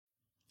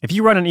If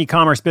you run an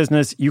e-commerce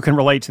business, you can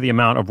relate to the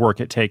amount of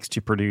work it takes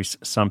to produce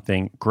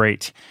something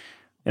great.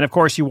 And of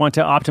course, you want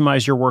to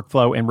optimize your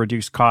workflow and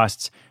reduce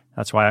costs.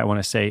 That's why I want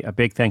to say a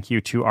big thank you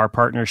to our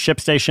partner,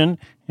 ShipStation,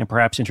 and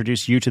perhaps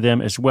introduce you to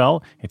them as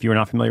well. If you are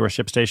not familiar with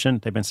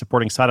ShipStation, they've been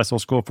supporting Side Hustle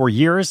School for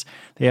years.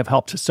 They have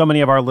helped so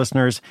many of our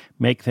listeners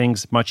make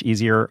things much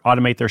easier,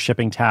 automate their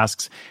shipping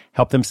tasks,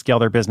 help them scale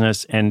their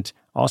business, and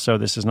also,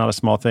 this is not a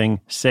small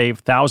thing, save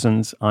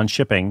thousands on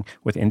shipping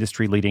with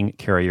industry-leading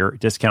carrier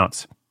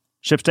discounts.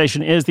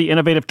 ShipStation is the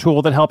innovative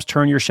tool that helps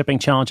turn your shipping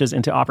challenges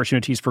into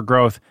opportunities for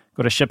growth.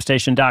 Go to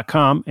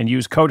ShipStation.com and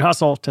use code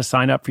HUSTLE to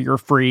sign up for your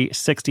free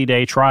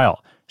 60-day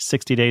trial.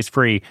 60 days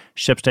free.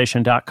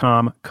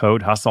 ShipStation.com,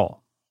 code HUSTLE.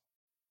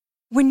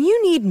 When you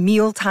need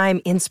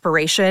mealtime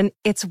inspiration,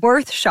 it's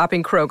worth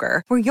shopping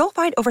Kroger, where you'll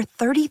find over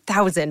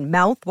 30,000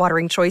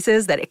 mouth-watering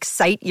choices that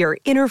excite your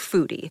inner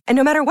foodie. And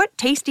no matter what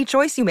tasty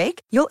choice you make,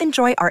 you'll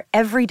enjoy our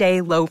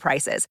everyday low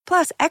prices,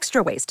 plus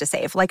extra ways to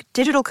save, like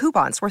digital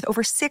coupons worth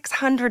over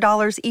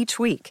 $600 each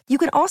week. You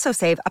can also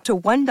save up to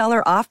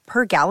 $1 off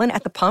per gallon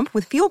at the pump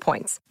with fuel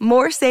points.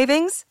 More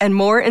savings and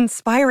more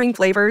inspiring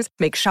flavors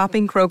make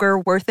shopping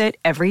Kroger worth it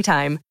every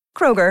time.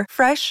 Kroger,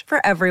 fresh for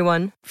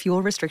everyone.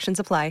 Fuel restrictions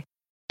apply.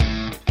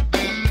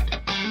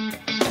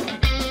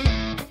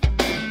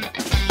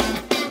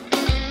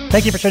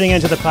 Thank you for tuning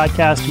into the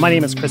podcast. My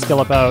name is Chris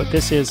Guillebeau.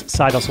 This is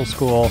Side Hustle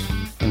School,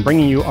 and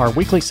bringing you our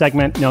weekly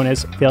segment known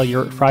as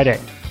Failure Friday.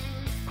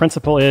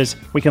 Principle is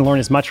we can learn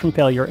as much from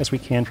failure as we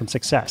can from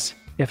success,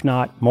 if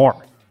not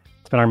more.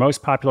 It's been our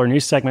most popular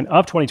news segment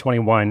of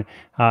 2021.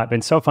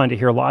 Been so fun to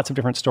hear lots of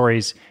different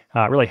stories,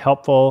 really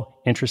helpful,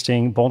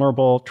 interesting,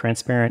 vulnerable,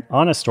 transparent,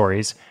 honest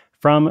stories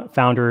from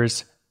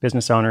founders,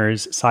 business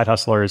owners, side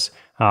hustlers,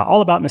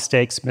 all about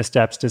mistakes,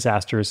 missteps,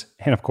 disasters,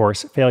 and of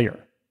course, failure.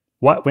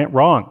 What went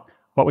wrong?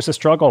 What was the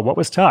struggle? What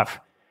was tough?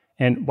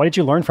 And what did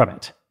you learn from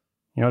it?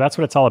 You know, that's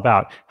what it's all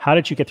about. How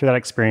did you get through that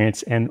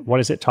experience, and what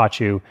has it taught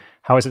you?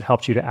 How has it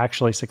helped you to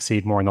actually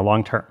succeed more in the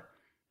long term?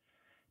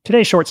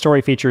 Today's short story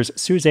features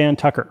Suzanne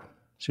Tucker.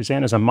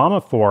 Suzanne is a mom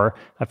of four,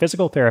 a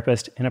physical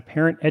therapist, and a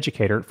parent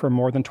educator for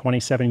more than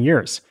 27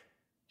 years.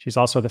 She's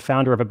also the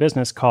founder of a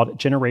business called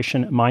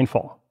Generation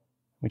Mindful.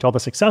 We told the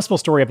successful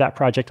story of that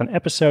project on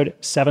episode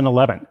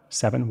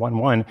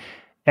 711.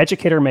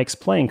 Educator makes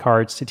playing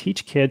cards to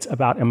teach kids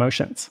about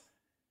emotions.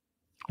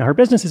 Now, her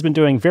business has been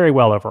doing very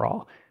well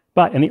overall,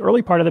 but in the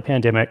early part of the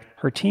pandemic,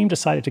 her team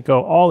decided to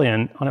go all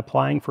in on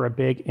applying for a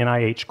big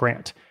NIH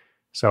grant.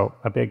 So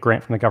a big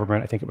grant from the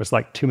government, I think it was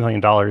like $2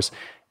 million.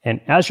 And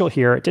as you'll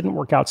hear, it didn't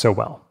work out so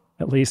well,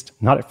 at least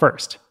not at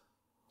first.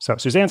 So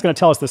Suzanne's going to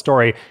tell us the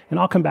story, and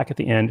I'll come back at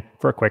the end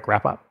for a quick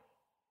wrap up.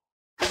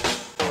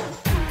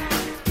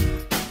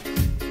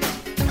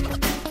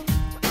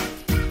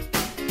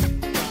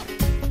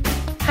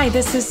 Hi,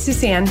 this is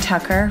Suzanne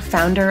Tucker,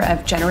 founder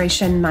of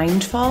Generation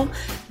Mindful,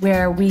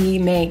 where we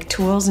make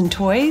tools and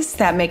toys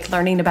that make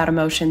learning about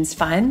emotions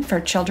fun for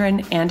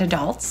children and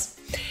adults.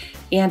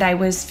 And I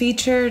was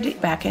featured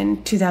back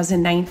in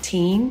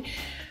 2019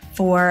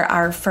 for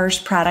our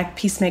first product,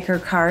 Peacemaker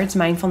cards,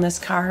 mindfulness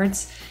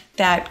cards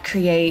that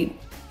create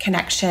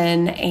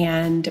connection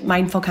and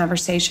mindful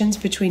conversations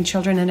between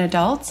children and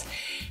adults.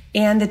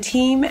 And the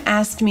team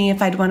asked me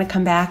if I'd want to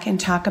come back and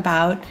talk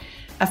about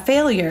a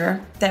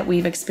failure that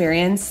we've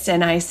experienced.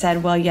 And I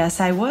said, well, yes,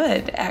 I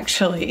would,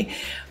 actually.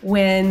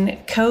 When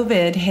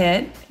COVID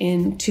hit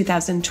in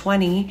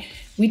 2020,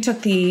 we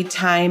took the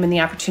time and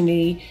the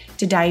opportunity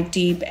to dive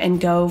deep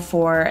and go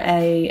for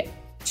a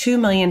 $2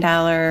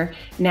 million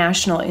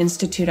National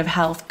Institute of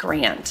Health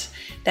grant.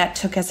 That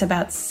took us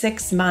about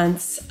 6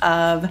 months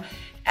of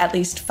at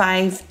least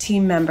 5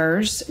 team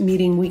members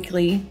meeting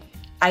weekly.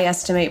 I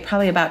estimate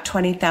probably about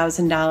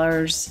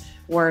 $20,000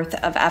 worth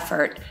of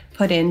effort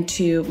put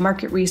into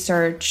market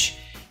research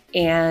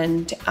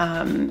and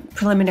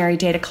preliminary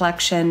data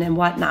collection and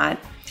whatnot.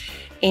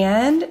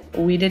 And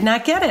we did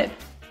not get it,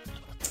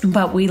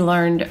 but we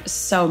learned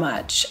so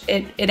much.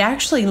 It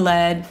actually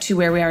led to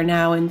where we are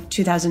now in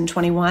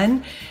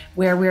 2021,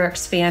 where we're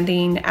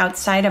expanding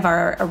outside of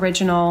our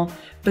original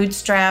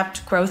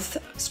bootstrapped growth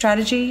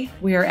strategy.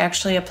 We are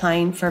actually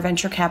applying for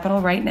venture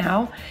capital right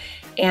now,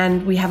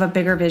 and we have a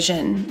bigger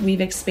vision.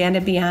 We've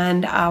expanded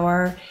beyond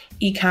our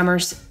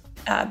e-commerce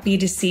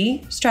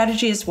B2C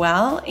strategy as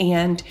well,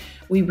 and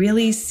we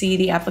really see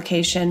the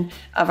application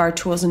of our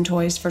tools and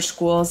toys for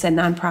schools and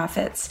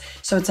nonprofits.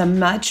 So it's a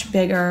much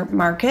bigger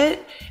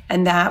market,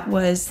 and that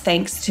was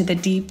thanks to the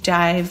deep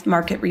dive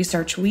market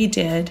research we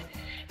did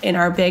in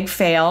our big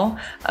fail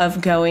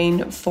of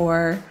going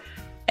for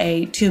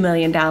a $2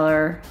 million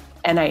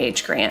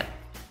NIH grant.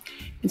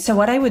 And so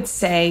what I would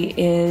say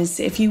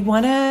is, if you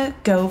want to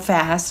go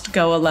fast,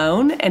 go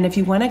alone, and if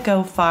you want to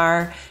go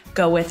far,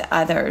 go with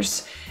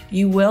others.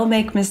 You will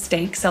make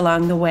mistakes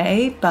along the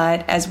way,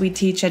 but as we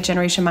teach at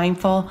Generation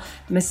Mindful,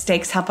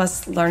 mistakes help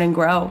us learn and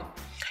grow.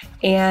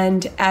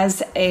 And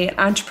as an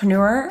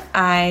entrepreneur,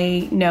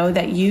 I know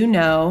that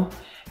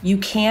you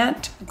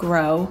can't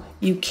grow,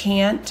 you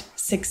can't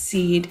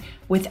succeed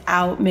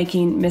without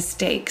making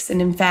mistakes.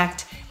 And in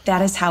fact,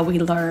 that is how we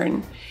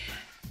learn.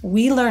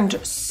 We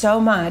learned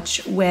so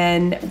much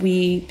when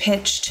we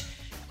pitched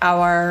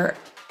our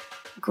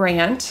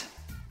grant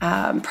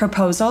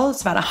proposal.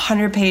 It's about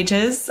 100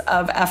 pages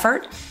of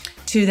effort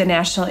to the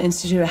National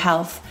Institute of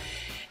Health.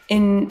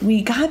 And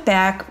we got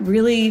back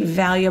really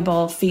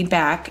valuable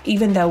feedback,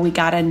 even though we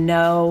got a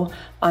no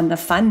on the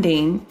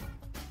funding.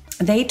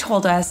 They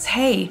told us,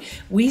 hey,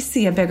 we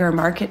see a bigger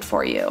market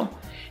for you.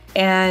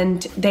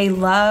 And they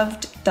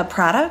loved the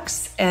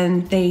products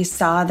and they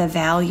saw the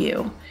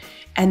value.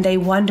 And they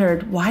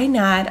wondered, why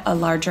not a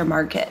larger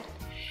market?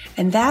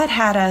 And that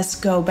had us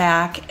go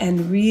back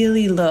and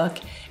really look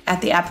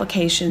at the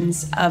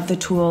applications of the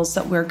tools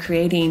that we're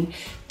creating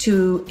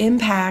to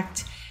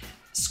impact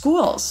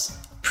schools,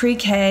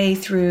 pre-K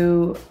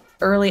through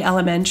early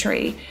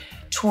elementary,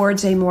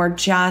 towards a more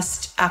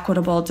just,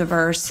 equitable,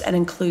 diverse, and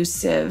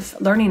inclusive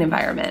learning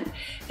environment.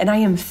 And I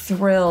am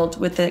thrilled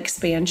with the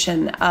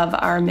expansion of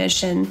our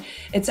mission.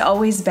 It's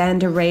always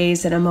been to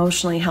raise an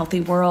emotionally healthy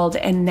world.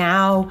 And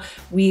now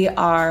we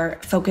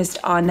are focused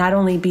on not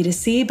only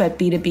B2C, but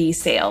B2B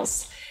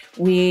sales.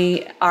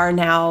 We are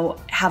now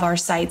have our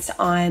sights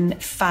on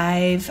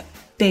 5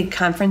 big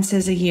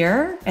conferences a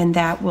year, and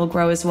that will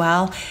grow as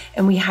well.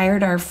 And we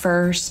hired our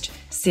first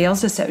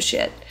sales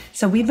associate.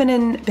 So we've been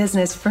in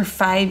business for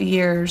 5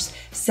 years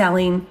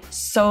selling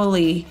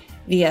solely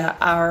via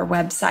our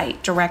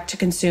website, direct to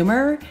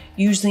consumer,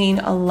 using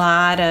a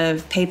lot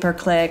of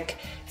pay-per-click,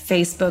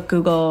 Facebook,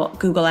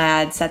 Google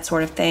ads, that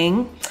sort of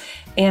thing.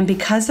 And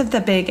because of the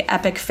big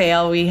epic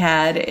fail we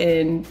had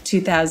in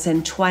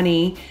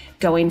 2020,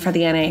 going for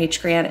the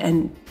NIH grant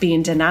and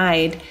being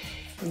denied,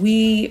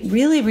 we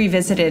really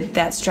revisited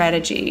that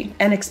strategy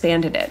and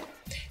expanded it.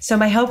 So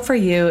my hope for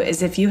you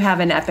is if you have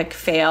an epic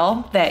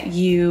fail, that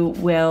you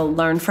will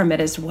learn from it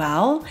as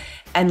well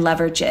and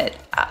leverage it.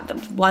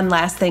 One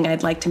last thing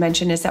I'd like to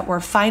mention is that we're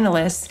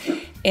finalists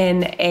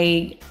in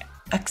a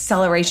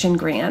acceleration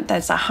grant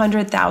that's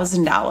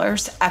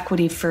 $100,000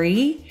 equity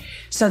free.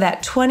 So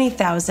that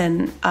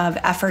 $20,000 of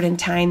effort and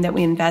time that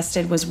we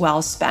invested was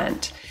well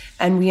spent.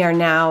 And we are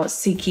now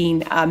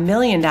seeking $1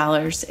 million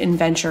in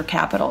venture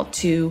capital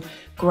to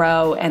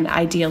grow and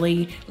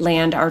ideally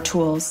land our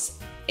tools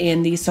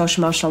in the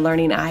social emotional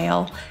learning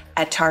aisle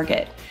at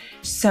Target.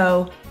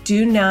 So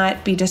do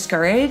not be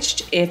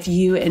discouraged if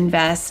you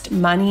invest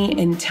money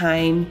and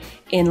time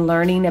in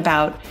learning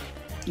about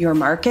your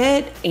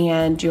market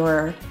and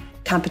your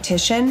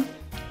competition.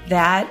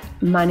 That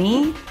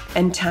money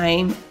and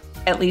time,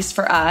 at least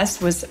for us,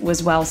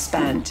 was well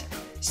spent.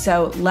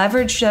 So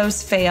leverage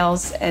those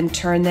fails and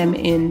turn them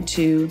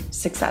into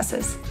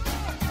successes.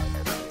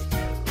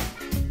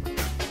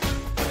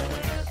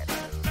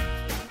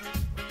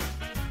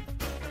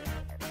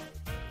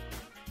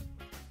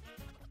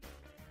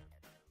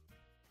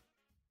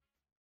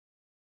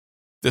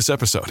 This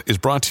episode is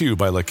brought to you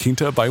by La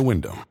Quinta by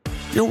Wyndham.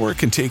 Your work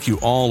can take you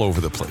all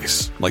over the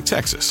place, like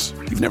Texas.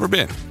 You've never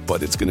been,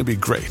 but it's going to be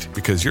great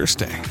because you're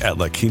staying at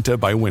La Quinta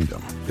by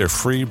Wyndham. Their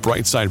free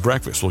Bright Side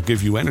breakfast will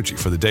give you energy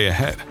for the day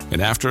ahead.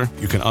 And after,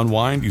 you can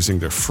unwind using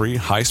their free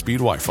high-speed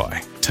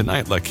Wi-Fi.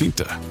 Tonight, La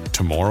Quinta.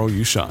 Tomorrow,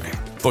 you shine.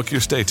 Book your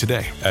stay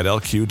today at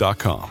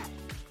lq.com.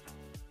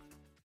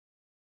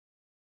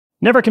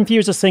 Never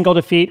confuse a single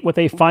defeat with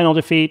a final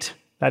defeat.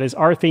 That is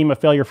our theme of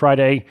Failure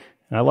Friday.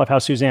 And I love how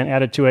Suzanne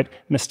added to it,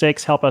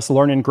 mistakes help us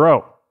learn and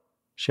grow.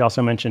 She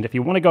also mentioned, if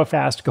you want to go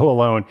fast, go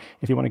alone.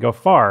 If you want to go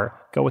far,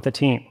 go with a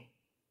team.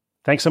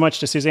 Thanks so much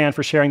to Suzanne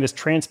for sharing this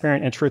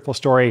transparent and truthful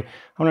story.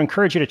 I want to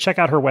encourage you to check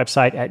out her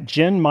website at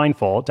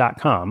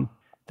genmindful.com.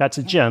 That's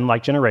a gen,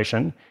 like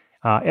generation.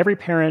 Every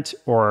parent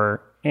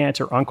or aunt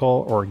or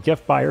uncle or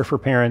gift buyer for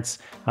parents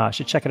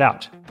should check it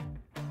out.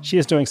 She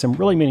is doing some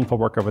really meaningful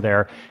work over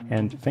there,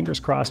 and fingers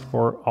crossed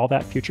for all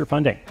that future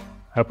funding.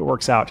 I hope it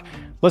works out.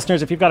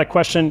 Listeners, if you've got a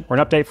question or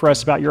an update for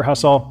us about your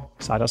hustle,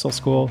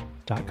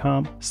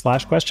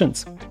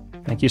 sidehustleschool.com/questions.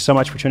 Thank you so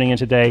much for tuning in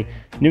today.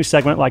 New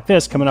segment like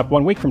this coming up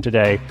 1 week from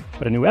today,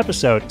 but a new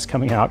episode is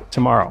coming out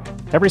tomorrow,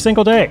 every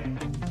single day.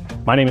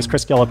 My name is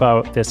Chris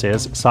Guillebeau. This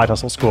is Side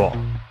Hustle School.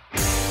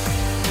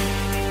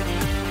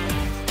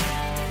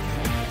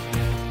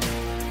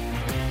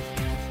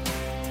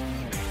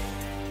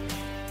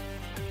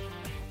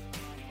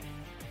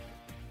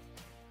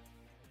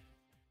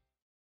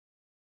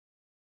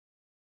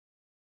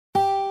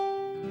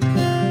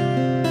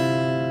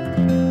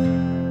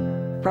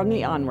 From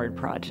the Onward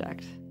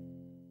Project.